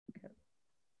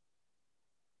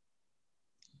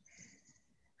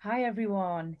Hi,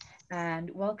 everyone, and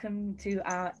welcome to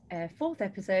our fourth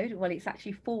episode. Well, it's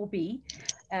actually 4B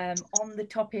on the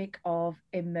topic of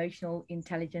emotional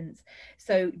intelligence.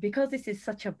 So, because this is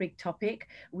such a big topic,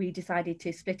 we decided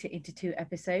to split it into two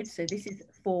episodes. So, this is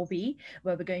 4B,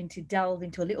 where we're going to delve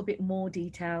into a little bit more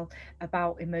detail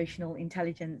about emotional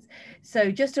intelligence.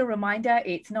 So, just a reminder,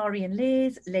 it's Nari and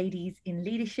Liz, ladies in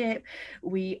leadership.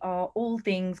 We are all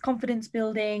things confidence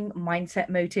building, mindset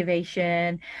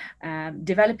motivation,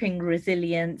 developing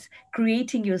resilience,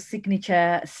 creating your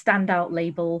signature standout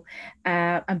label,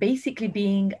 and basically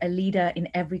being a leader in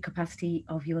every capacity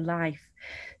of your life.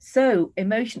 So,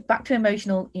 back to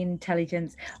emotional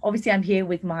intelligence. Obviously, I'm here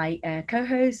with my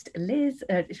co-host Liz.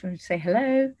 Just want to say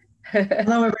hello.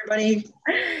 Hello, everybody.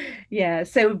 Yeah,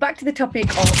 so back to the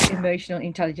topic of emotional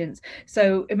intelligence.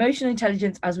 So, emotional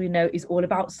intelligence, as we know, is all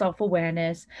about self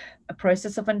awareness, a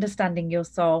process of understanding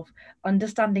yourself,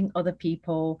 understanding other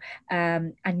people,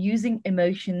 and using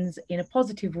emotions in a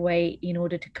positive way in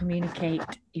order to communicate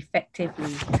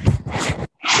effectively.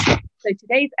 So,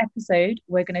 today's episode,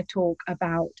 we're going to talk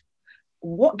about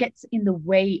what gets in the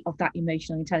way of that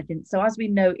emotional intelligence. So, as we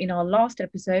know in our last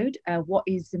episode, What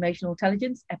is Emotional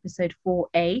Intelligence, episode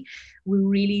 4A, we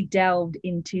really delved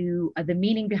into the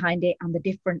meaning behind it and the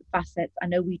different facets. I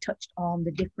know we touched on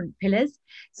the different pillars.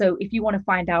 So, if you want to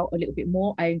find out a little bit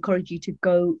more, I encourage you to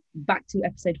go back to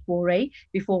episode 4A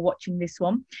before watching this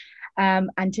one.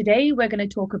 And today we're going to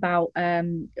talk about,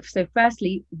 so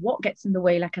firstly, what gets in the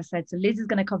way, like I said. So Liz is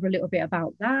going to cover a little bit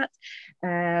about that.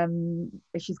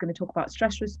 She's going to talk about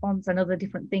stress response and other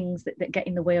different things that get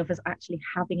in the way of us actually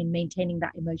having and maintaining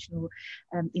that emotional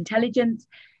intelligence.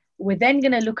 We're then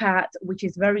going to look at, which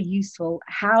is very useful,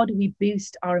 how do we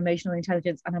boost our emotional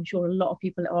intelligence? And I'm sure a lot of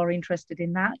people are interested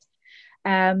in that.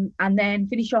 And then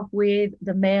finish off with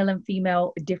the male and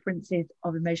female differences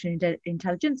of emotional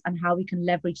intelligence and how we can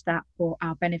leverage that for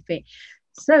our benefit.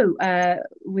 So,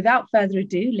 without further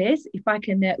ado, Liz, if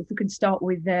we can start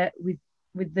with the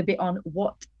bit on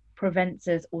what prevents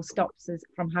us or stops us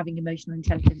from having emotional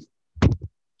intelligence.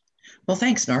 Well,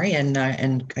 thanks, Nori, and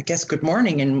I guess good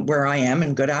morning and where I am,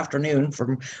 and good afternoon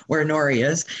from where Nori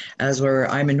is, as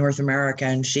I'm in North America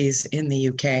and she's in the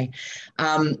UK.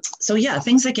 So yeah,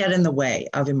 things that get in the way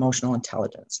of emotional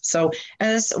intelligence. So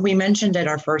as we mentioned at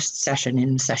our first session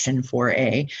in session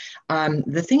 4A,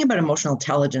 the thing about emotional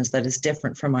intelligence that is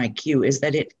different from IQ is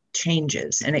that it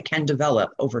changes and it can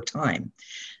develop over time.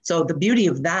 So the beauty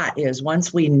of that is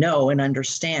once we know and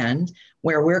understand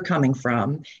where we're coming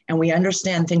from and we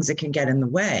understand things that can get in the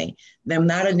way, then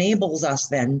that enables us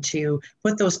then to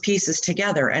put those pieces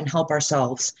together and help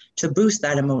ourselves to boost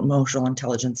that emotional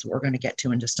intelligence that we're going to get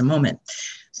to in just a moment.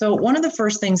 So one of the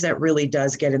first things that really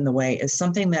does get in the way is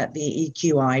something that the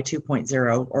EQI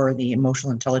 2.0 or the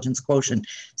emotional intelligence quotient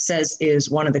says is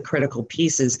one of the critical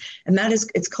pieces, and that is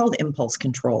it's called impulse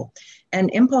control. And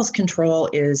impulse control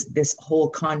is this whole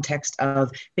context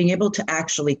of being able to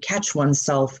actually catch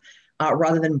oneself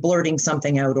rather than blurting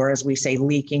something out, or as we say,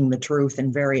 leaking the truth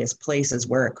in various places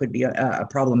where it could be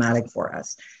problematic for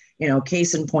us. You know,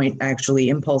 case in point, actually,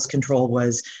 impulse control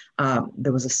was,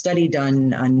 there was a study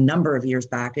done a number of years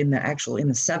back in the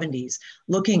 70s,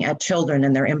 looking at children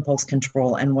and their impulse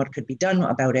control and what could be done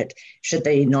about it should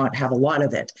they not have a lot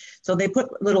of it. So they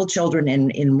put little children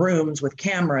in rooms with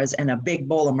cameras and a big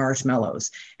bowl of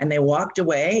marshmallows, and they walked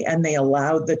away and they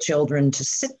allowed the children to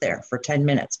sit there for 10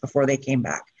 minutes before they came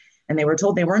back. And they were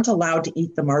told they weren't allowed to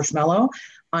eat the marshmallow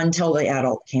until the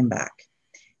adult came back.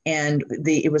 And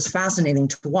it was fascinating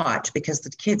to watch because the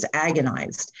kids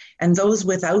agonized. And those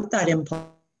without that impulse,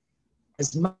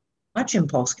 as much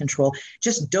impulse control,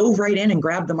 just dove right in and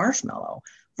grabbed the marshmallow,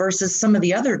 versus some of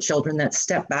the other children that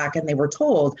stepped back and they were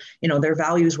told, you know, their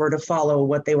values were to follow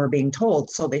what they were being told.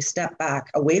 So they stepped back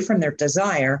away from their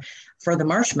desire for the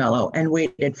marshmallow and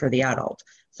waited for the adult.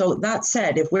 So that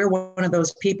said, if we're one of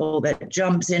those people that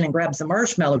jumps in and grabs the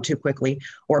marshmallow too quickly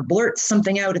or blurts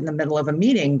something out in the middle of a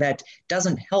meeting that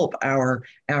doesn't help our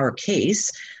case,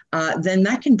 then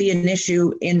that can be an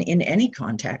issue in any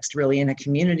context, really, in a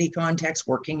community context,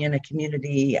 working in a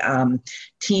community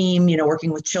team, you know,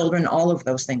 working with children, all of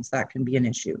those things, that can be an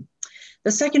issue. The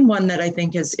second one that I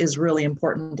think is really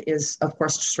important is, of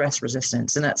course, stress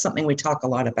resistance. And that's something we talk a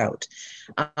lot about.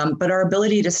 But our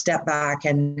ability to step back,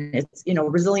 and it's, you know,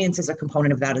 resilience is a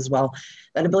component of that as well.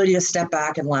 That ability to step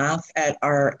back and laugh at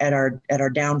our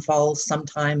downfalls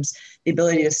sometimes, the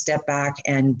ability to step back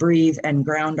and breathe and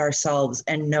ground ourselves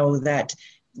and know that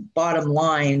bottom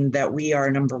line that we are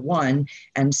number one.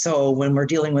 And so when we're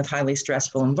dealing with highly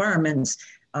stressful environments,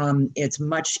 it's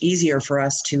much easier for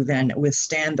us to then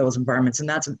withstand those environments. And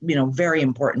that's, you know, very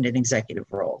important in executive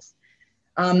roles.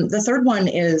 The third one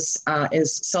is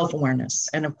self-awareness.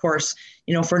 And of course,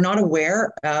 if we're not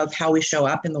aware of how we show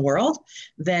up in the world,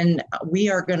 then we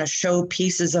are going to show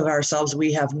pieces of ourselves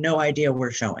we have no idea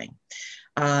we're showing.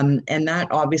 And that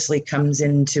obviously comes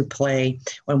into play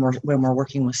when we're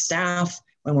working with staff,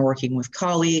 when we're working with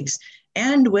colleagues,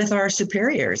 and with our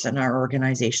superiors in our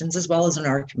organizations, as well as in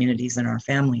our communities and our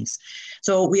families.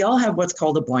 So we all have what's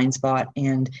called a blind spot.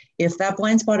 And if that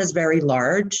blind spot is very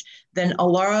large, then a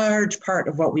large part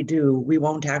of what we do, we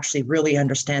won't actually really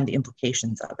understand the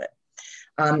implications of it.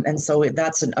 And so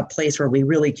that's a place where we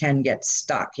really can get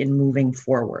stuck in moving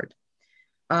forward.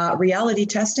 Reality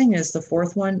testing is the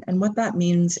fourth one. And what that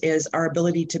means is our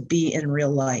ability to be in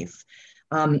real life.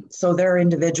 So there are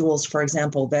individuals, for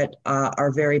example, that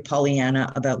are very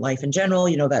Pollyanna about life in general,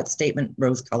 that statement,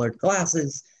 rose-colored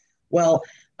glasses. Well,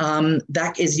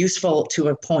 that is useful to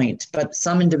a point, but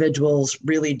some individuals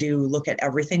really do look at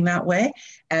everything that way.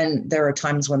 And there are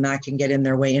times when that can get in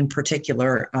their way, in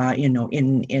particular,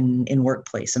 in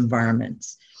workplace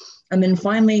environments. And then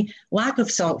finally, lack of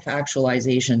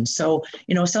self-actualization. So,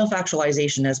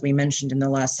 self-actualization, as we mentioned in the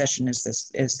last session,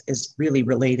 is really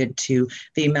related to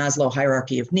the Maslow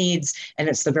hierarchy of needs, and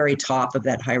it's the very top of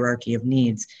that hierarchy of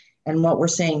needs. And what we're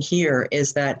saying here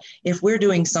is that if we're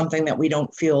doing something that we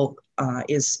don't feel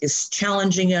is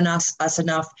challenging us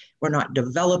enough, we're not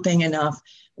developing enough,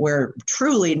 we're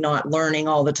truly not learning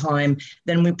all the time,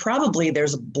 then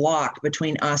there's a block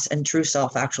between us and true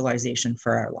self-actualization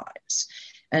for our lives.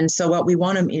 And so what we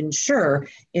want to ensure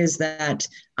is that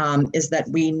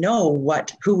we know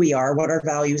who we are, what our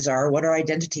values are, what our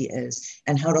identity is,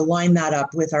 and how to line that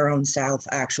up with our own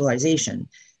self-actualization.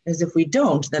 Because if we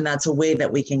don't, then that's a way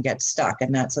that we can get stuck.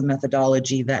 And that's a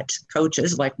methodology that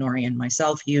coaches like Nori and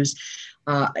myself use.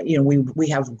 We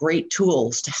have great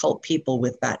tools to help people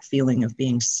with that feeling of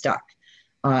being stuck.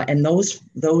 And those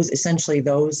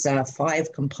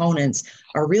five components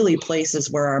are really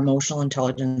places where our emotional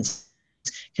intelligence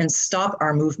can stop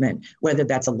our movement, whether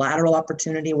that's a lateral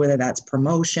opportunity, whether that's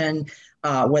promotion,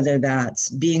 whether that's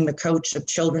being the coach of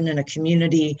children in a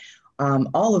community,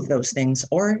 all of those things,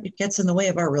 or it gets in the way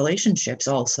of our relationships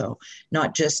also,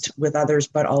 not just with others,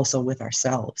 but also with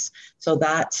ourselves. So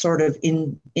that sort of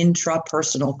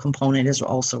intrapersonal component is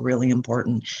also really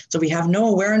important. So if we have no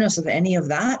awareness of any of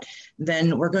that,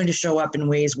 then we're going to show up in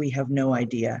ways we have no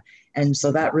idea. And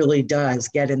so that really does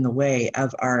get in the way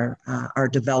of our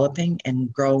developing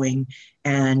and growing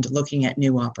and looking at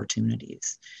new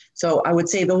opportunities. So I would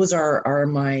say those are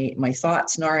my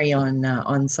thoughts, Nari,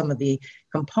 on some of the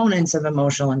components of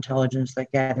emotional intelligence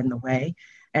that get in the way.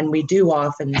 And we do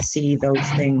often see those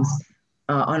things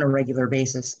on a regular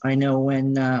basis. I know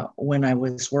when I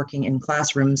was working in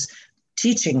classrooms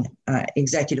teaching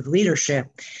executive leadership,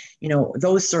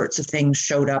 those sorts of things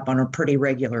showed up on a pretty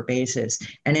regular basis.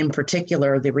 And in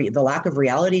particular, the lack of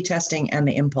reality testing and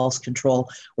the impulse control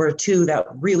were two that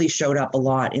really showed up a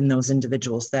lot in those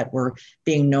individuals that were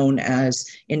being known as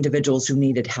individuals who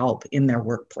needed help in their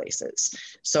workplaces.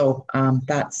 So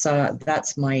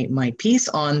that's my piece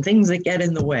on things that get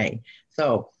in the way.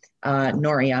 So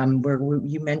Nori,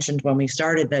 you mentioned when we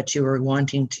started that you were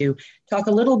wanting to talk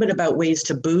a little bit about ways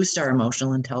to boost our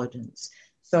emotional intelligence.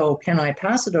 So can I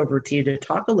pass it over to you to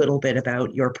talk a little bit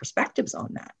about your perspectives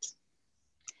on that?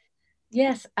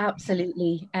 Yes,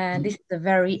 absolutely. And this is a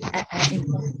very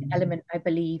important element, I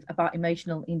believe, about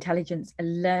emotional intelligence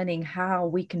and learning how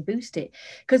we can boost it.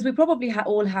 Because we probably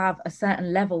all have a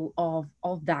certain level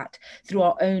of that through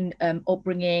our own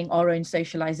upbringing, our own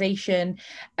socialization.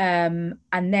 And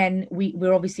then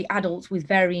we're obviously adults with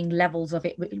varying levels of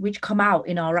it, which come out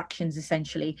in our actions,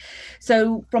 essentially.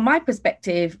 So from my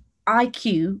perspective,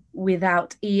 IQ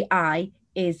without EI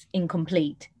is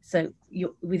incomplete. So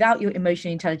without your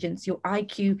emotional intelligence, your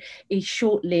IQ is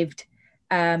short-lived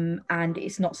and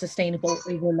it's not sustainable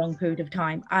over a long period of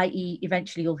time, i.e.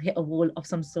 eventually you'll hit a wall of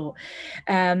some sort.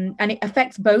 And it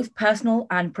affects both personal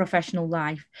and professional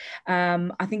life.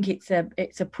 I think it's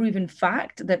a proven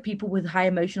fact that people with high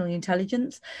emotional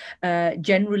intelligence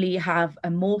generally have a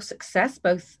more success,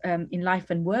 both in life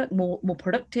and work, more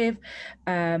productive,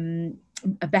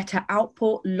 a better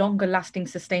output, longer lasting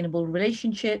sustainable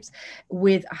relationships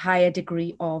with a higher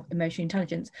degree of emotional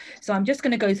intelligence. So I'm just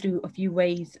going to go through a few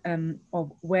ways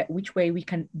of which way we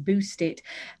can boost it.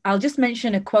 I'll just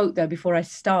mention a quote though before I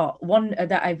start, one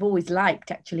that I've always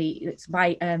liked actually. It's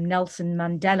by Nelson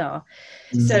Mandela.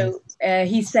 Mm-hmm. So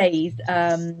he says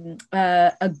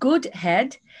a good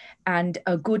head and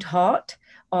a good heart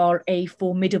are a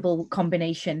formidable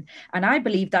combination. And I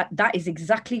believe that is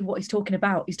exactly what he's talking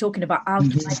about. He's talking about our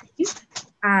IQ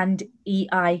and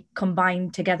EI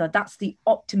combined together. That's the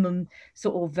optimum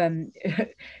sort of,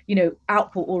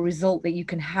 output or result that you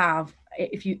can have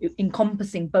if you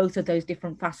encompassing both of those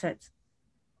different facets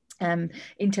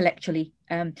intellectually.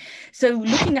 So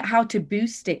looking at how to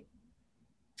boost it,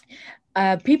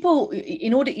 people,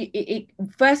 in order,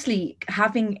 firstly,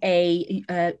 having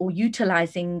or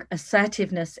utilizing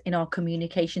assertiveness in our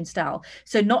communication style.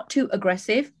 So not too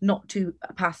aggressive, not too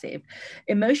passive.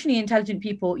 Emotionally intelligent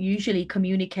people usually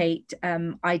communicate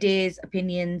ideas,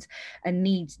 opinions, and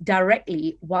needs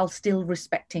directly while still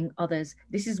respecting others.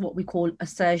 This is what we call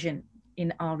assertion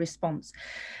in our response.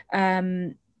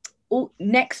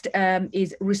 Next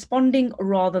is responding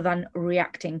rather than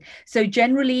reacting. So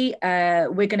generally,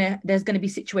 there's gonna be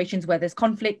situations where there's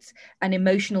conflicts and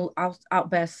emotional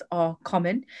outbursts are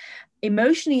common.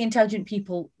 Emotionally intelligent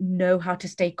people know how to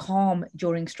stay calm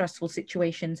during stressful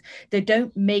situations. They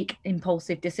don't make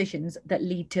impulsive decisions that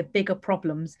lead to bigger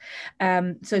problems.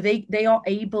 So they are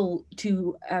able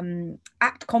to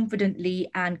act confidently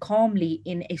and calmly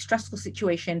in a stressful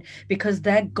situation because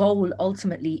their goal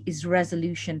ultimately is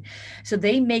resolution. So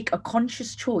they make a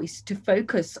conscious choice to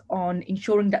focus on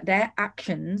ensuring that their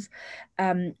actions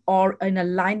are in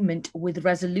alignment with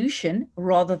resolution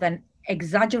rather than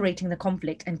exaggerating the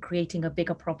conflict and creating a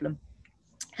bigger problem.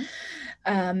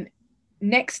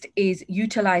 Next is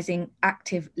utilizing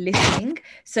active listening.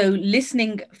 So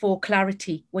listening for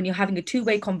clarity when you're having a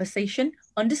two-way conversation,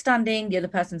 understanding the other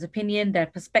person's opinion, their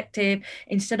perspective,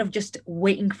 instead of just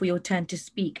waiting for your turn to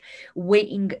speak,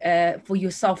 waiting for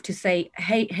yourself to say,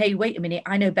 hey, wait a minute,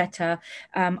 I know better.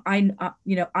 I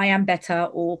am better,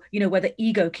 or, where the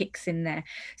ego kicks in there.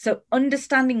 So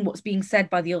understanding what's being said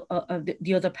by the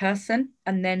other person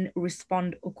and then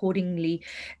respond accordingly,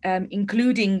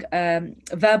 including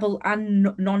verbal and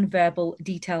non-verbal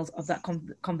details of that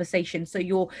conversation. So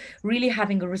you're really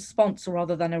having a response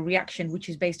rather than a reaction, which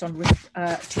is based on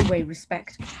two-way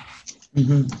respect.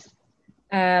 Mm-hmm.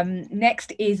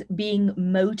 Next is being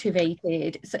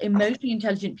motivated. So emotionally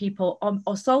intelligent people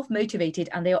are self-motivated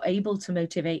and they are able to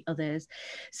motivate others.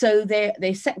 So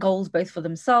they set goals both for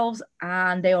themselves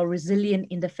and they are resilient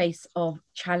in the face of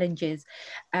challenges.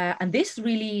 And this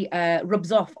really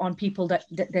rubs off on people that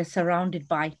they're surrounded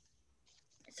by.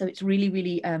 So it's really,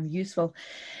 really useful.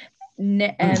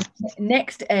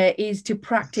 Next is to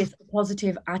practice a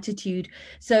positive attitude.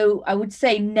 So I would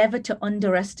say never to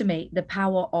underestimate the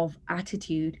power of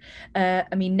attitude. I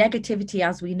mean, negativity,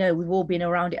 as we know, we've all been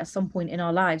around it at some point in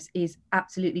our lives, is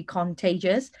absolutely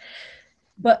contagious.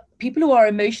 But people who are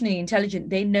emotionally intelligent,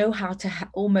 they know how to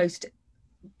almost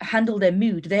handle their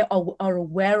mood. They are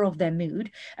aware of their mood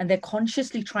and they're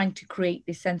consciously trying to create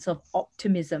this sense of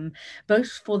optimism both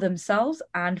for themselves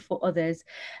and for others.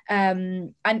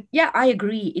 And yeah, I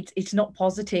agree, it's not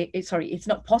it's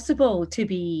not possible to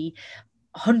be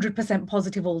 100%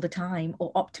 positive all the time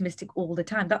or optimistic all the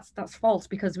time. That's false,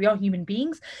 because we are human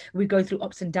beings. We go through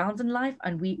ups and downs in life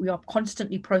and we are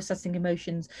constantly processing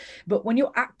emotions. But when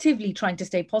you're actively trying to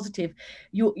stay positive,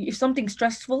 if something's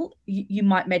stressful, you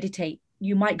might meditate,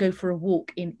 you might go for a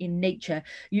walk in nature.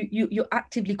 You're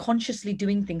actively consciously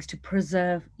doing things to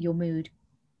preserve your mood,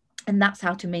 and that's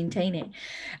how to maintain it.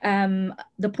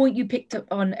 The point you picked up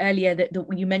on earlier, that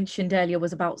you mentioned earlier,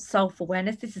 was about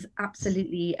self-awareness. This is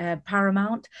absolutely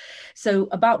paramount. So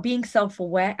about being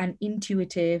self-aware and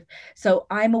intuitive. So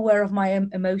I'm aware of my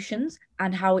emotions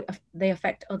and how they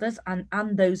affect others and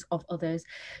those of others.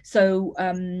 So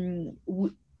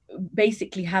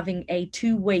basically having a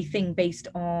two-way thing based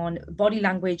on body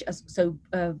language, so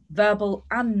verbal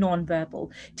and non-verbal,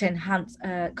 to enhance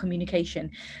communication.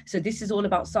 So this is all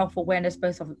about self-awareness,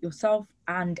 both of yourself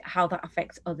and how that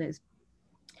affects others.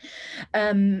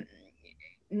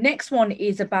 Next one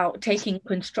is about taking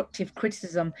constructive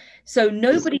criticism. So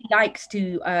nobody likes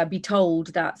to be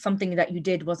told that something that you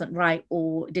did wasn't right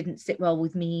or didn't sit well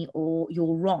with me or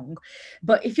you're wrong.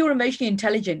 But if you're emotionally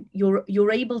intelligent,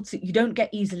 you're able to, you don't get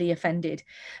easily offended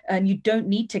and you don't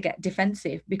need to get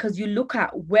defensive, because you look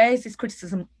at, where is this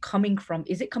criticism coming from?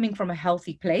 Is it coming from a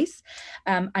healthy place?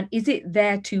 And is it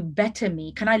there to better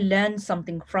me? Can I learn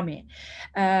something from it?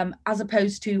 As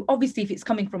opposed to, obviously, if it's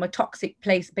coming from a toxic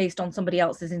place based on somebody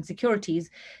else's insecurities,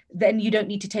 then you don't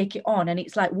need to take it on, and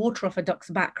it's like water off a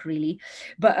duck's back, really.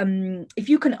 But if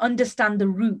you can understand the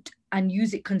root and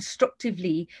use it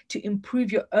constructively to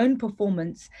improve your own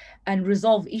performance and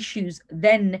resolve issues,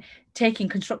 then taking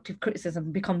constructive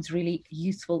criticism becomes really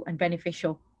useful and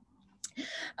beneficial.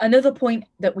 Another point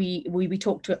that we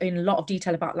talked in a lot of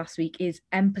detail about last week is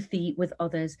empathy with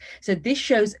others. So this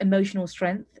shows emotional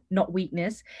strength, not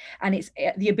weakness, and it's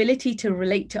the ability to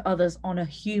relate to others on a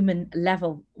human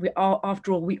level. We are,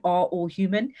 after all, we are all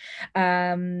human.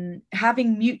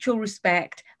 Having mutual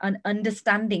respect and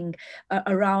understanding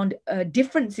around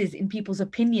differences in people's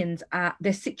opinions,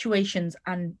 their situations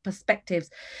and perspectives.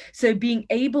 So being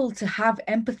able to have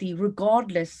empathy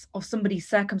regardless of somebody's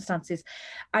circumstances.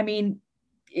 I mean,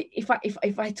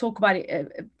 if I talk about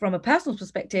it from a personal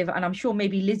perspective, and I'm sure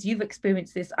maybe Liz, you've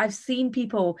experienced this, I've seen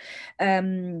people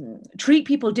treat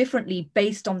people differently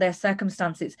based on their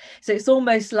circumstances. So it's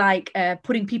almost like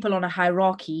putting people on a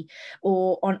hierarchy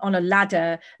or on a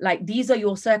ladder. Like, these are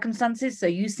your circumstances, so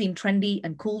you seem trendy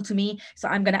and cool to me, so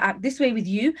I'm going to act this way with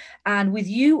you, and with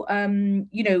you, I'm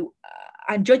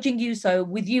judging you, so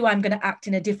with you I'm going to act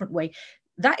in a different way.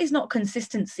 That is not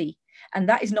consistency, and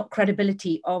that is not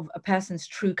credibility of a person's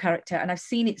true character. And I've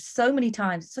seen it so many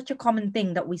times. It's such a common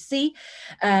thing that we see.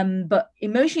 But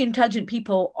emotionally intelligent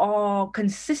people are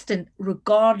consistent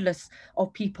regardless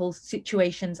of people's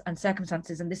situations and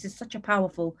circumstances. And this is such a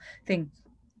powerful thing.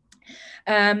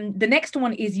 The next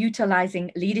one is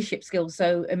utilizing leadership skills.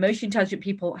 So emotionally intelligent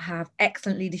people have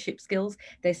excellent leadership skills.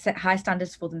 They set high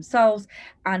standards for themselves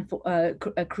and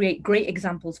create great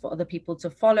examples for other people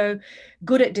to follow.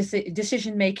 Good at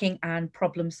decision making and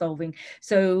problem solving.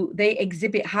 So they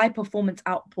exhibit high performance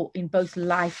output in both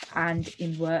life and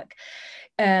in work.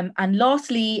 And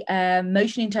lastly,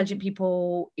 emotionally intelligent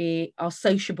people are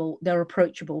sociable, they're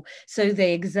approachable. So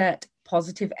they exert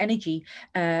positive energy,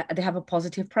 they have a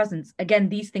positive presence. Again,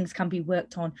 these things can be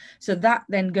worked on. So that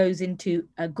then goes into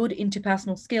good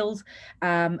interpersonal skills,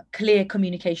 clear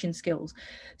communication skills.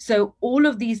 So all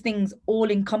of these things, all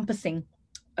encompassing,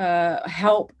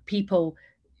 help people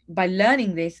by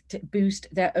learning this to boost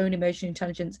their own emotional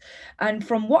intelligence. And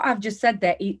from what I've just said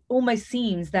there, it almost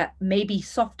seems that maybe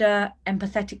softer,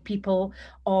 empathetic people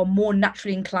are more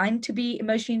naturally inclined to be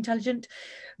emotionally intelligent.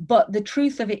 But the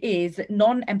truth of it is that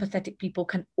non-empathetic people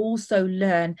can also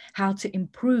learn how to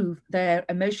improve their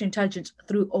emotional intelligence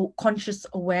through conscious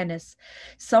awareness.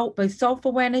 So both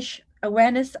self-awareness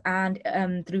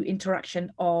and through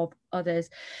interaction of others.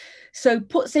 So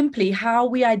put simply, how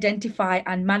we identify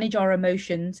and manage our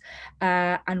emotions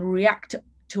and react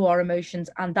to our emotions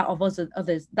and that of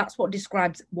others, that's what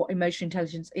describes what emotional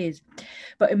intelligence is.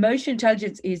 But emotional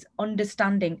intelligence is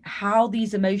understanding how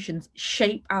these emotions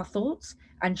shape our thoughts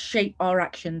and shape our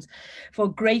actions for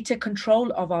greater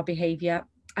control of our behavior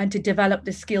and to develop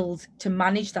the skills to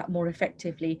manage that more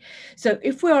effectively. So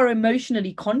if we are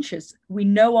emotionally conscious, we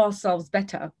know ourselves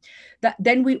better, that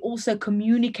then we also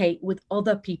communicate with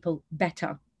other people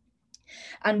better.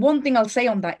 And one thing I'll say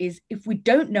on that is, if we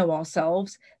don't know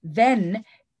ourselves, then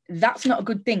that's not a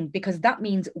good thing, because that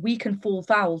means we can fall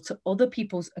foul to other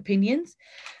people's opinions.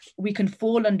 We can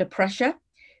fall under pressure.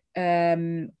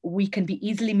 We can be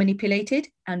easily manipulated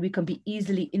and we can be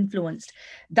easily influenced.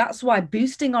 That's why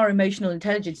boosting our emotional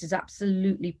intelligence is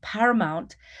absolutely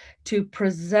paramount to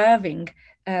preserving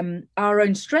our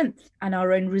own strength and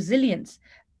our own resilience,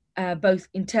 both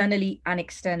internally and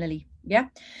externally. Yeah.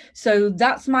 So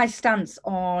that's my stance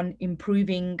on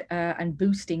improving and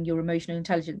boosting your emotional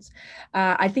intelligence.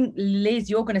 I think, Liz,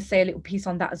 you're going to say a little piece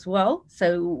on that as well.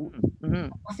 So I'll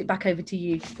pass it back over to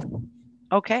you.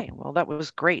 Okay, well, that was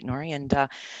great, Nori. And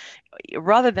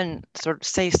rather than sort of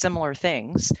say similar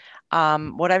things,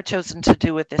 what I've chosen to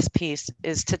do with this piece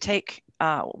is to take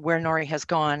where Nori has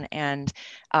gone and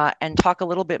talk a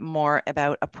little bit more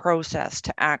about a process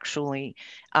to actually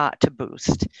to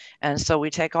boost. And so we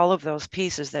take all of those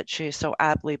pieces that she so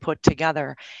aptly put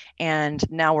together, and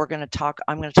now I'm going to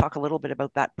talk a little bit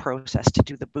about that process to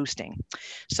do the boosting.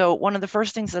 So one of the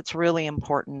first things that's really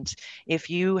important, if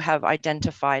you have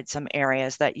identified some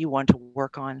areas that you want to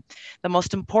work on, the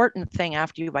most important thing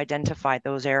after you've identified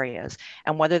those areas,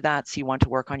 and whether that's you want to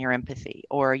work on your empathy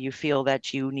or you feel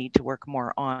that you need to work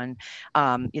more on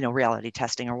reality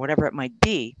testing or whatever it might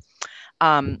be,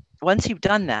 once you've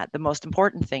done that, the most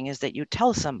important thing is that you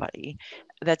tell somebody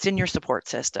that's in your support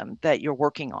system that you're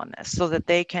working on this, so that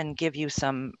they can give you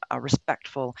some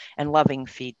respectful and loving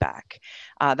feedback.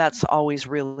 That's always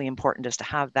really important, is to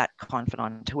have that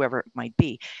confidant, whoever it might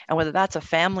be. And whether that's a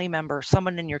family member,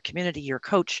 someone in your community, your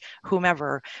coach,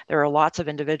 whomever, there are lots of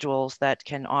individuals that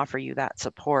can offer you that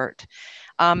support.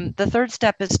 The third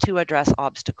step is to address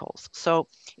obstacles. So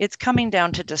it's coming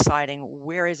down to deciding,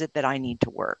 where is it that I need to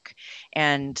work?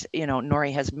 And,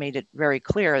 Nori has made it very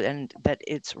clear, and that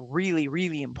it's really,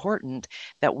 really important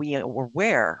that we are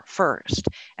aware first.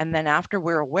 And then after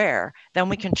we're aware, then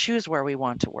we can choose where we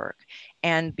want to work.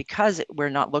 And because we're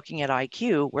not looking at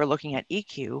IQ, we're looking at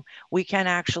EQ, we can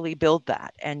actually build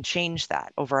that and change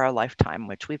that over our lifetime,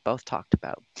 which we've both talked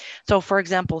about. So for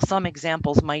example, some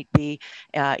examples might be,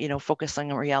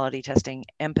 focusing on reality testing,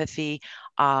 empathy.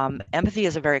 Empathy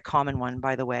is a very common one,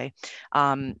 by the way.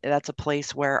 That's a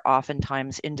place where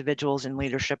oftentimes individuals in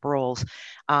leadership roles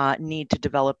need to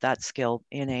develop that skill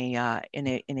in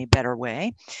a better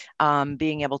way.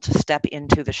 Being able to step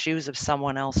into the shoes of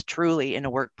someone else truly in a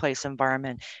workplace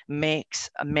environment makes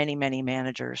many, many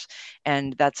managers.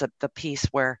 And that's the piece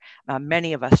where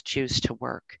many of us choose to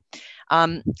work.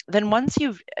 Then once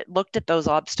you've looked at those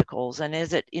obstacles, and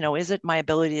is it my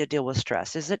ability to deal with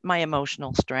stress? Is it my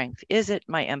emotional strength? Is it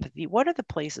my empathy? What are the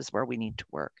places where we need to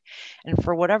work? And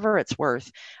for whatever it's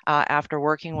worth, after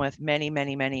working with many,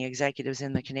 many, many executives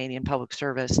in the Canadian Public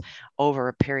Service over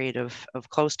a period of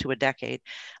close to a decade,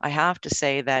 I have to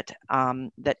say that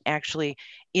that actually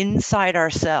inside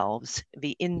ourselves,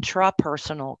 the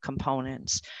intrapersonal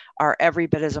components are every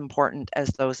bit as important as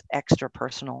those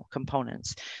extrapersonal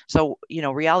components. So,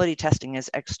 reality testing is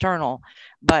external,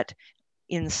 but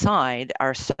inside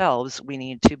ourselves, we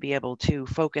need to be able to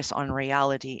focus on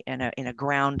reality in a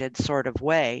grounded sort of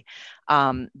way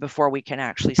before we can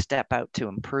actually step out to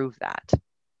improve that.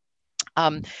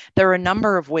 There are a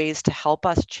number of ways to help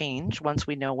us change once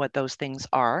we know what those things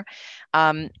are.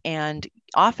 And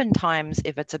oftentimes,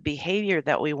 if it's a behavior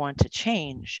that we want to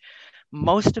change,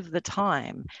 most of the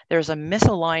time there's a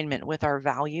misalignment with our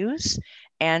values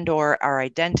and or our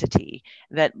identity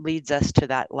that leads us to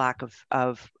that lack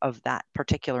of that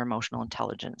particular emotional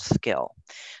intelligence skill.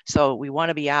 So we want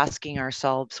to be asking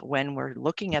ourselves when we're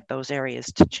looking at those areas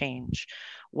to change,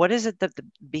 what is it that the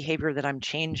behavior that I'm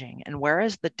changing, and where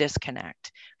is the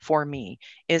disconnect for me?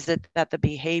 Is it that the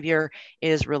behavior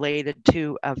is related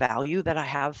to a value that I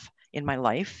have in my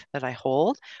life that I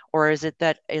hold, or is it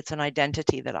that it's an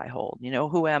identity that I hold?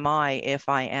 Who am I if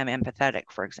I am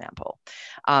empathetic, for example?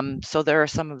 So there are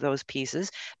some of those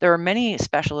pieces. There are many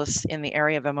specialists in the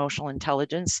area of emotional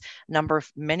intelligence,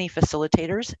 many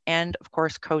facilitators, and of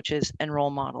course, coaches and role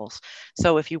models.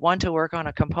 So if you want to work on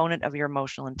a component of your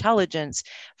emotional intelligence,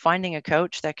 finding a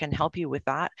coach that can help you with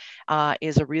that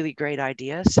is a really great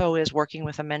idea. So is working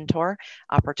with a mentor,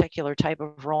 a particular type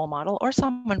of role model, or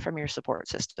someone from your support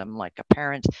system, like a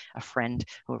parent, a friend,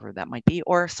 whoever that might be,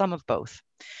 or some of both.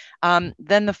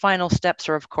 Then the final steps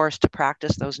are, of course, to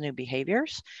practice those new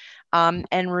behaviors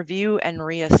and review and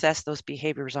reassess those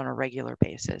behaviors on a regular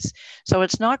basis. So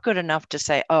it's not good enough to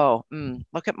say, oh,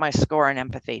 look at my score on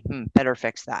empathy, better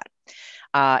fix that.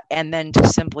 And then to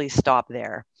simply stop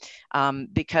there.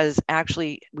 Because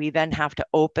actually we then have to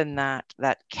open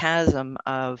that chasm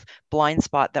of blind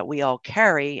spot that we all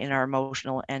carry in our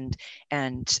emotional and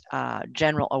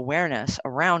general awareness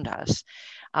around us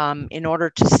in order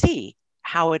to see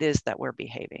how it is that we're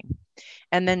behaving.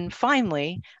 And then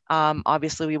finally,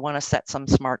 obviously, we want to set some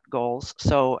SMART goals.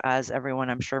 So as everyone,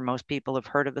 I'm sure most people have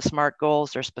heard of the SMART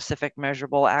goals. They're specific,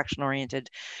 measurable, action-oriented,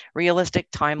 realistic,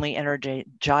 timely,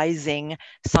 energizing,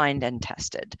 signed, and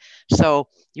tested. So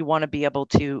you want to be able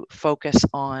to focus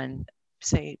on,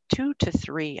 say, 2 to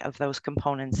 3 of those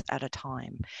components at a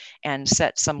time and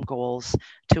set some goals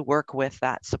to work with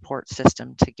that support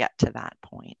system to get to that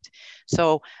point.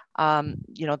 So,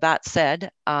 that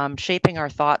said, shaping our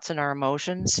thoughts and our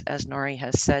emotions, as Nori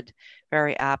has said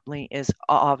very aptly, is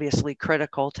obviously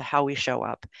critical to how we show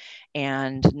up.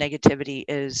 And negativity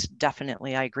is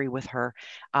definitely, I agree with her,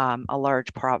 a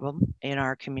large problem in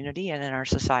our community and in our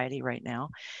society right now.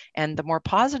 And the more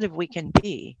positive we can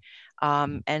be,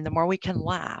 and the more we can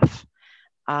laugh,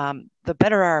 the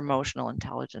better our emotional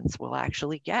intelligence will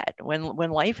actually get.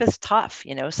 When life is tough,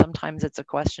 sometimes it's a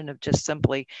question of just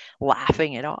simply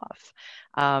laughing it off.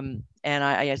 And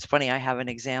it's funny, I have an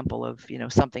example of,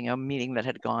 a meeting that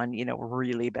had gone,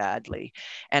 really badly.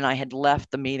 And I had left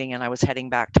the meeting and I was heading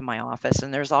back to my office.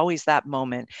 And there's always that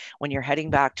moment when you're heading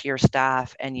back to your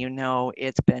staff and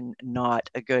it's been not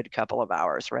a good couple of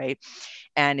hours, right?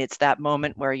 And it's that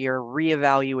moment where you're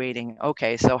reevaluating,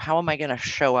 okay, so how am I going to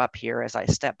show up here as I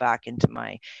step back into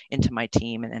my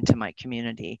team and into my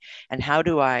community? And how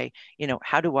do I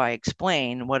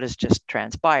explain what has just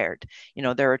transpired?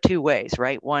 There are two ways,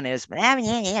 right? One is,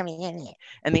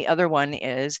 and the other one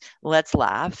is, let's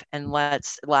laugh and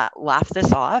let's laugh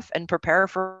this off and prepare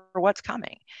for what's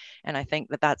coming. And I think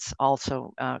that that's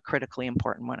also critically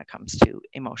important when it comes to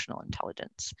emotional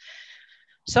intelligence.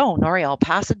 So, Nori, I'll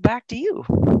pass it back to you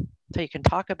so you can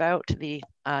talk about the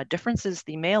differences,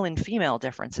 the male and female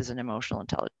differences in emotional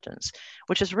intelligence,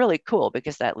 which is really cool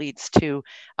because that leads to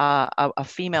a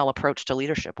female approach to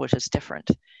leadership, which is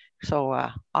different. So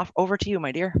over to you,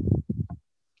 my dear.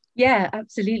 Yeah,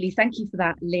 absolutely. Thank you for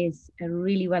that, Liz.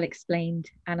 Really well explained.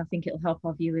 And I think it'll help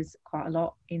our viewers quite a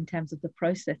lot in terms of the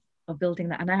process of building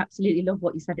that. And I absolutely love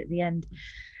what you said at the end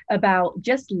about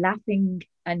just laughing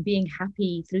and being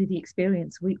happy through the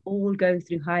experience. We all go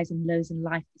through highs and lows in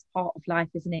life. It's part of life,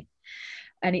 isn't it?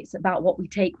 And it's about what we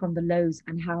take from the lows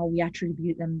and how we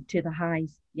attribute them to the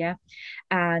highs. Yeah.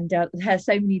 And there's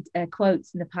so many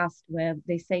quotes in the past where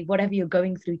they say, whatever you're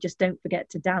going through, just don't forget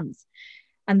to dance.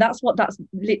 And that's what that's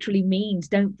literally means.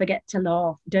 Don't forget to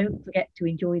laugh. Don't forget to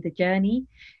enjoy the journey,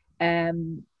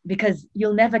 because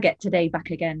you'll never get today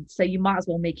back again. So you might as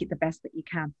well make it the best that you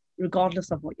can,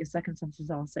 regardless of what your circumstances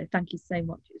are. So thank you so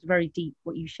much. It was very deep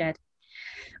what you shared.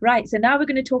 Right. So now we're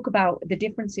going to talk about the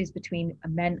differences between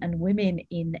men and women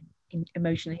in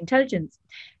emotional intelligence.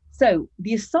 So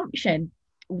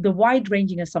the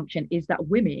wide-ranging assumption is that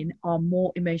women are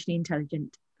more emotionally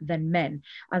intelligent than men,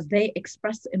 as they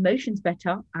express emotions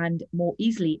better and more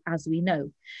easily, as we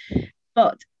know.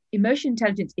 But emotional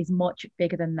intelligence is much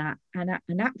bigger than that.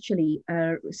 And actually,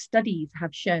 studies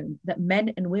have shown that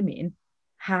men and women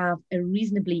have a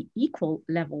reasonably equal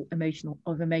level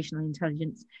of emotional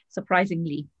intelligence,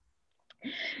 surprisingly.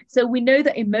 So we know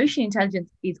that emotional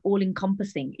intelligence is all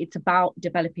encompassing. It's about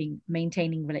developing,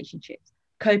 maintaining relationships,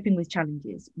 coping with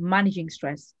challenges, managing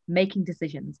stress, making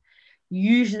decisions,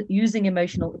 using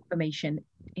emotional information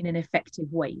in an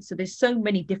effective way. So there's so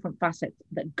many different facets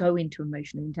that go into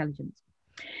emotional intelligence.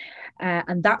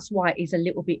 And that's why it's a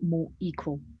little bit more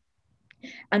equal.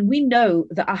 And we know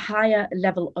that a higher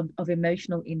level of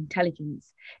emotional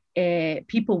intelligence,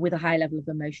 people with a high level of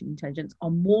emotional intelligence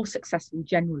are more successful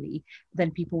generally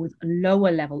than people with a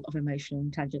lower level of emotional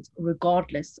intelligence,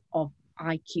 regardless of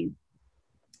IQ.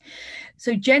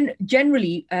 So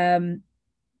generally,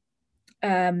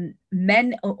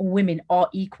 men or women are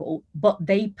equal, but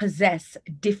they possess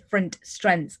different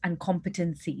strengths and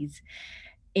competencies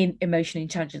in emotional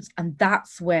intelligence. And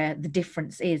that's where the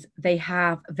difference is. They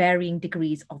have varying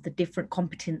degrees of the different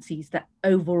competencies that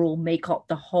overall make up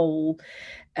the whole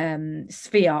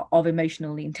sphere of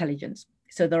emotional intelligence.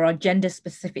 So there are gender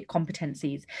specific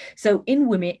competencies. So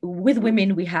with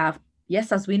women, we have,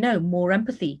 yes, as we know, more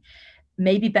empathy,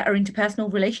 maybe better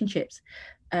interpersonal relationships,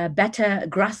 better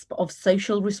grasp of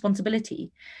social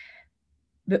responsibility.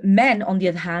 But men, on the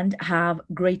other hand, have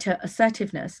greater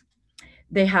assertiveness,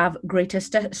 they have greater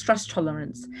stress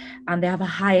tolerance, and they have a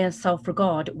higher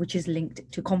self-regard, which is linked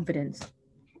to confidence.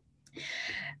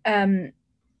 And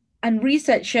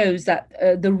research shows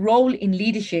that the role in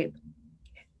leadership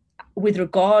with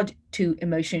regard to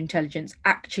emotional intelligence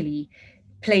actually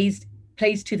plays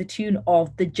to the tune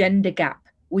of the gender gap,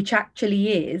 which actually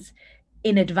is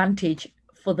in advantage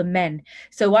for the men.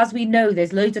 So as we know,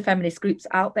 there's loads of feminist groups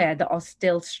out there that are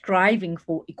still striving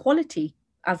for equality,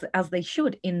 as they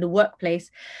should, in the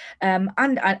workplace, and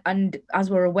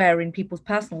as we're aware, in people's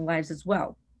personal lives as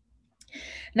well.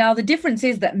 Now, the difference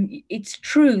is that it's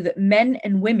true that men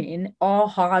and women are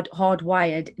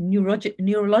hardwired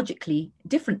neurologically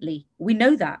differently. We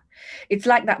know that. It's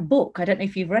like that book. I don't know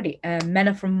if you've read it. Men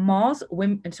are from Mars.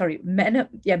 Men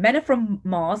are from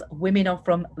Mars. Women are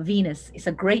from Venus. It's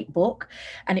a great book,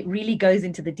 and it really goes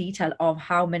into the detail of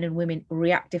how men and women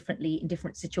react differently in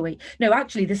different situations. No,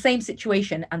 actually, the same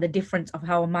situation and the difference of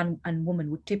how a man and woman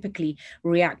would typically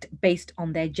react based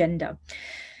on their gender.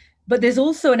 But there's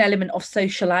also an element of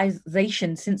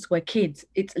socialization since we're kids.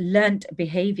 It's learned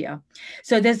behavior.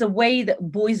 So there's a way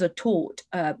that boys are taught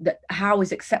that how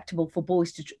is acceptable for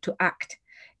boys to act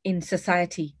in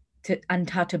society, and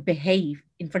how to behave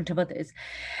in front of others.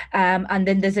 And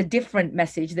then there's a different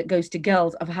message that goes to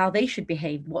girls of how they should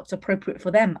behave, what's appropriate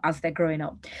for them as they're growing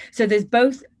up. So there's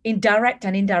both direct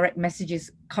and indirect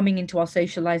messages coming into our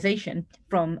socialization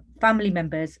from family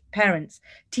members, parents,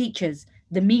 teachers,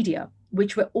 the media,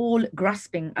 which we're all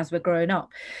grasping as we're growing up.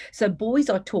 So boys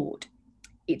are taught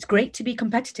it's great to be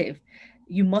competitive.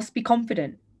 You must be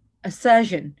confident,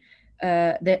 assertion.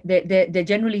 They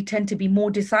generally tend to be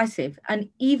more decisive and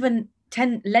even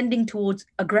lending towards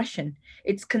aggression.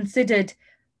 It's considered,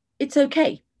 it's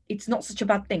okay. It's not such a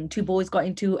bad thing. Two boys got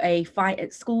into a fight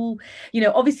at school.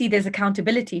 Obviously there's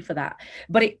accountability for that,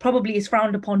 but it probably is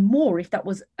frowned upon more if that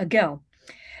was a girl.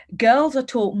 Girls are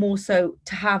taught more so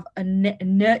to have a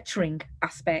nurturing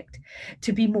aspect,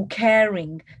 to be more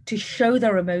caring, to show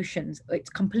their emotions. It's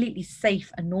completely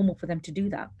safe and normal for them to do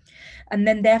that. And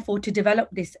then therefore to develop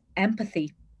this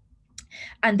empathy.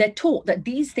 And they're taught that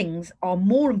these things are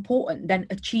more important than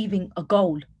achieving a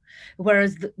goal.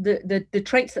 Whereas the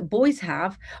traits that boys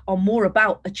have are more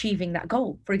about achieving that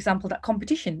goal. For example, that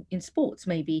competition in sports,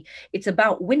 maybe it's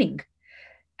about winning.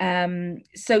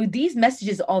 So these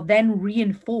messages are then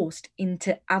reinforced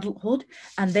into adulthood,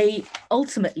 and they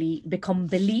ultimately become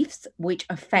beliefs which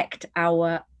affect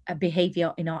our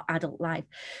behavior in our adult life.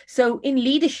 So in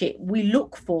leadership, we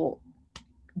look for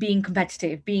being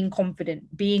competitive, being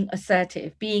confident, being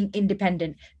assertive, being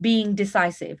independent, being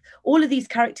decisive. All of these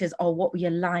characters are what we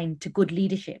align to good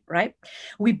leadership, right?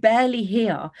 We barely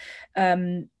hear,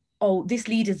 oh, this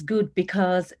leader's good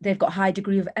because they've got a high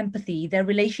degree of empathy, they're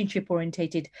relationship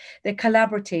orientated, they're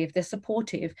collaborative, they're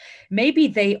supportive. Maybe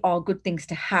they are good things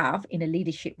to have in a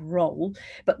leadership role,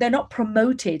 but they're not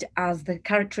promoted as the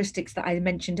characteristics that I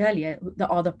mentioned earlier, that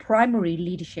are the primary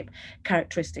leadership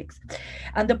characteristics.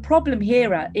 And the problem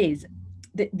here is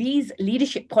that these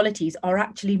leadership qualities are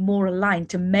actually more aligned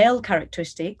to male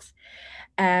characteristics,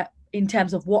 in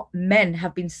terms of what men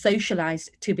have been socialized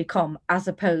to become, as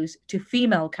opposed to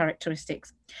female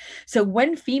characteristics. So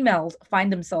when females find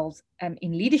themselves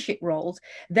in leadership roles,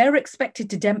 they're expected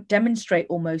to demonstrate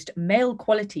almost male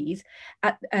qualities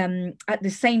at the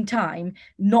same time,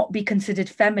 not be considered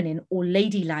feminine or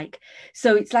ladylike.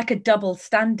 So it's like a double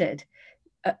standard.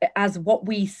 As what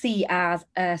we see as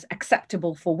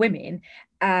acceptable for women.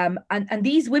 And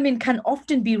these women can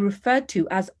often be referred to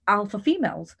as alpha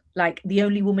females, like the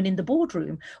only woman in the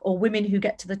boardroom, or women who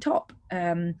get to the top.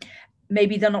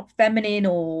 Maybe they're not feminine,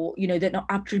 or they're not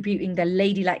attributing their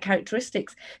ladylike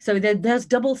characteristics. So there's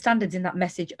double standards in that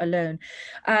message alone.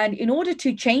 And in order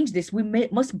to change this, we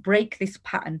must break this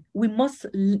pattern. We must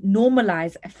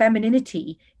normalize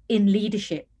femininity in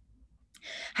leadership.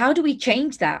 How do we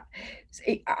change that?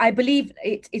 I believe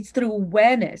it's through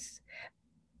awareness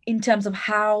in terms of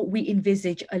how we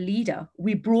envisage a leader.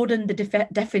 We broaden the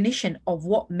definition of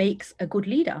what makes a good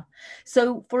leader.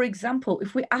 So, for example,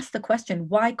 if we ask the question,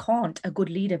 why can't a good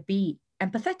leader be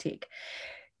empathetic?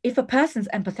 If a person's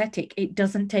empathetic, it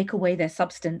doesn't take away their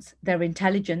substance, their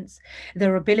intelligence,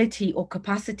 their ability or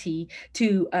capacity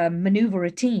to maneuver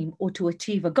a team or to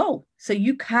achieve a goal. So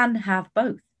you can have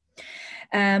both.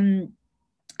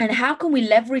 And how can we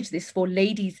leverage this for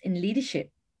ladies in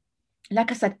leadership? Like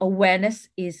I said, awareness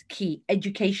is key.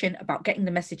 Education about getting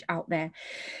the message out there.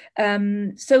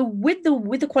 So with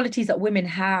the qualities that women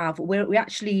have, we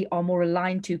actually are more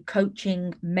aligned to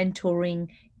coaching, mentoring,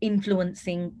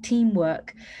 influencing,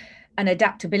 teamwork, and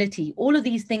adaptability. All of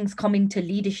these things come into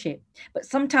leadership, but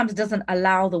sometimes doesn't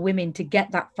allow the women to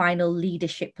get that final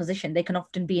leadership position. They can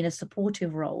often be in a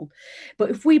supportive role.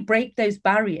 But if we break those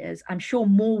barriers, I'm sure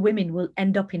more women will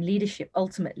end up in leadership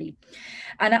ultimately.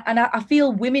 And I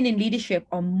feel women in leadership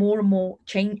are more and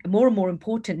more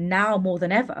important now more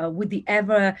than ever, with the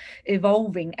ever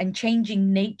evolving and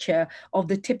changing nature of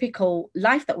the typical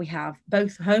life that we have,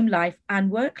 both home life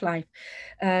and work life.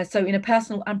 So in a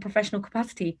personal and professional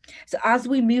capacity. So as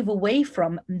we move away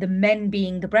from the men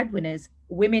being the breadwinners,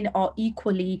 women are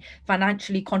equally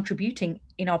financially contributing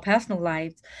in our personal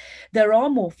lives. There are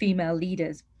more female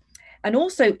leaders. And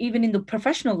also, even in the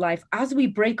professional life, as we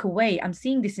break away, I'm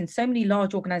seeing this in so many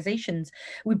large organizations,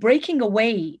 we're breaking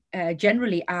away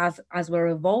generally as we're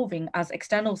evolving, as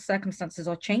external circumstances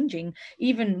are changing,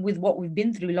 even with what we've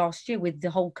been through last year with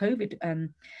the whole COVID,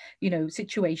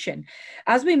 situation.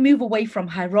 As we move away from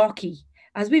hierarchy,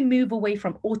 as we move away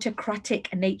from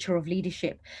autocratic nature of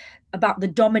leadership, about the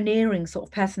domineering sort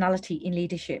of personality in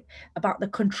leadership, about the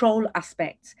control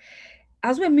aspects,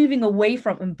 as we're moving away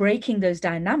from and breaking those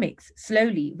dynamics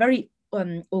slowly, very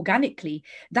organically,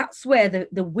 that's where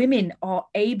the women are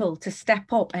able to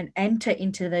step up and enter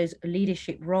into those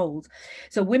leadership roles.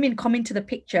 So women come into the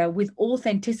picture with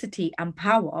authenticity and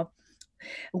power,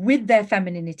 with their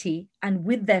femininity and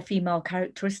with their female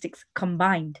characteristics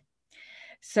combined.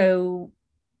 So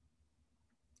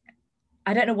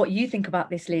I don't know what you think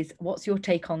about this, Liz. What's your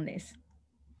take on this?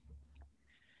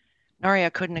 Nori,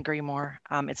 I couldn't agree more.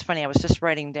 It's funny, I was just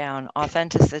writing down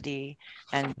authenticity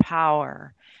and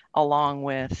power along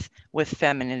with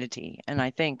femininity. And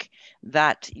I think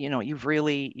that, you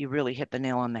really hit the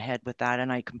nail on the head with that.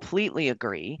 And I completely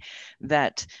agree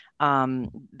that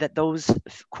that those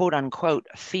quote unquote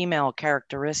female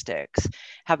characteristics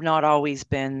have not always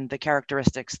been the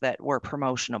characteristics that were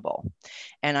promotionable.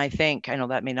 And I know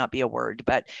that may not be a word,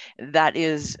 but that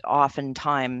is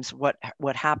oftentimes what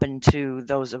happened to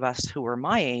those of us who were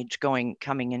my age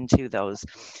coming into those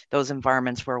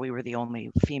environments where we were the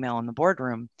only female in the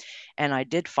boardroom. And I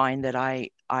did find that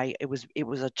it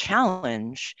was a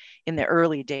challenge in the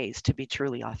early days to be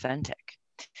truly authentic.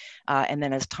 And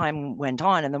then as time went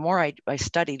on, and the more I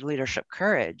studied leadership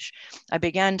courage, I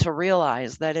began to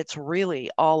realize that it's really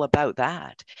all about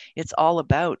that. It's all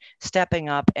about stepping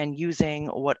up and using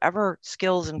whatever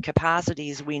skills and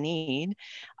capacities we need.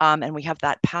 And we have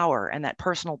that power and that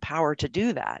personal power to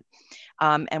do that.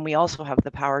 And we also have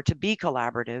the power to be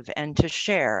collaborative and to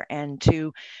share and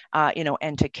to,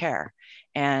 and to care.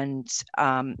 And,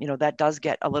 that does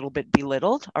get a little bit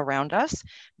belittled around us,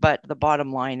 but the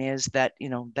bottom line is that,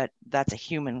 that's a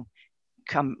human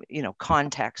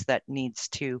context that needs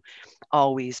to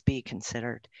always be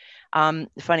considered.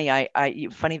 Funny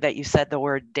that you said the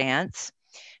word dance,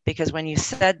 because when you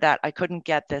said that, I couldn't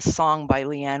get this song by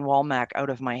Leanne Womack out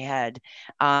of my head.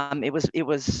 It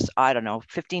was, I don't know,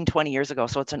 15, 20 years ago.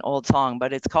 So it's an old song,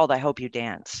 but it's called I Hope You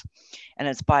Dance. And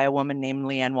it's by a woman named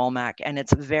Leanne Womack. And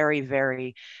it's very,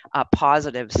 very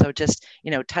positive. So just,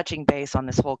 touching base on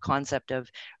this whole concept of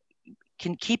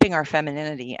keeping our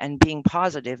femininity and being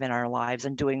positive in our lives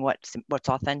and doing what's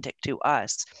authentic to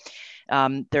us.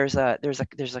 There's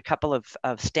a couple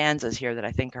of stanzas here that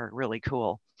I think are really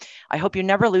cool. I hope you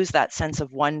never lose that sense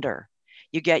of wonder.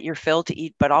 You get your fill to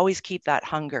eat, but always keep that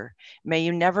hunger. May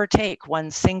you never take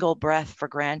one single breath for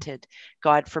granted.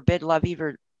 God forbid love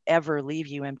ever leave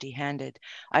you empty-handed.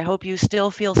 I hope you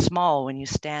still feel small when you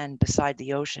stand beside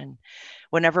the ocean.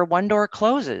 Whenever one door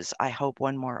closes, I hope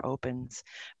one more opens.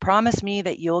 Promise me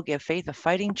that you'll give faith a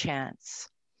fighting chance.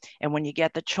 And when you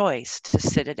get the choice to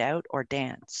sit it out or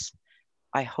dance,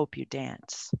 I hope you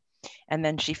dance. And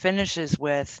then she finishes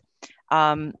with,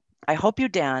 I hope you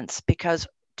dance, because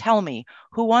tell me,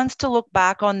 who wants to look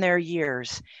back on their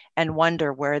years and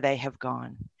wonder where they have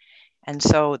gone? And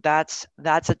so that's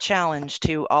a challenge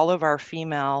to all of our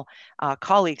female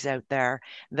colleagues out there,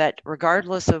 that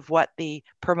regardless of what the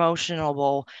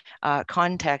promotional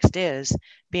context is,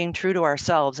 being true to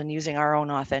ourselves and using our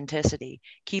own authenticity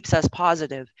keeps us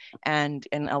positive and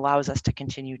allows us to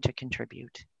continue to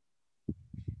contribute.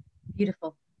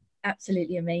 Beautiful.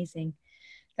 Absolutely amazing.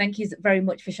 Thank you very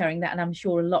much for sharing that, and I'm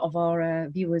sure a lot of our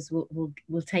viewers will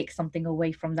take something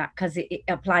away from that, because it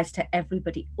applies to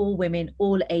everybody, all women,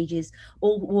 all ages,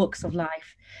 all walks of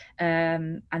life,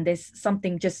 and there's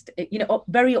something just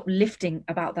very uplifting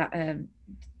about that.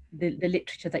 The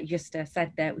literature that you just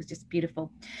said there was just beautiful.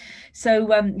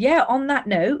 So on that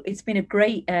note, it's been a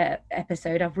great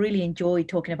episode. I've really enjoyed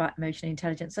talking about emotional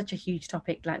intelligence, such a huge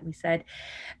topic, like we said.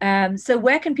 So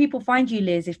where can people find you,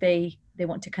 Liz, if they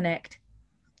want to connect?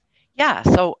 Yeah,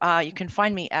 so you can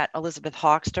find me at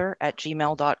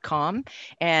elizabethhochster@gmail.com.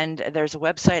 And there's a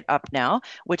website up now,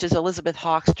 which is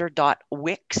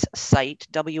elizabethhochster.wixsite,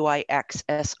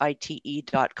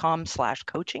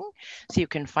 wixsite.com/coaching. So you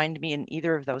can find me in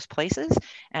either of those places.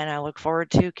 And I look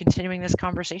forward to continuing this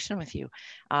conversation with you.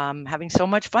 Having so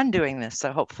much fun doing this.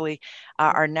 So hopefully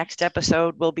our next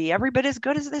episode will be every bit as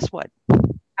good as this one.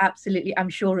 Absolutely. I'm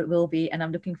sure it will be. And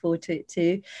I'm looking forward to it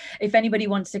too. If anybody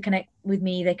wants to connect with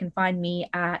me, they can find me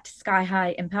at Sky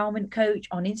High Empowerment Coach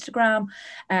on Instagram.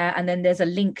 And then there's a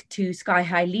link to Sky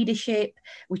High Leadership,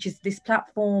 which is this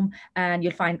platform. And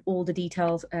you'll find all the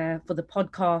details for the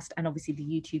podcast and obviously the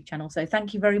YouTube channel. So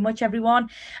thank you very much,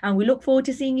 everyone. And we look forward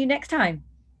to seeing you next time.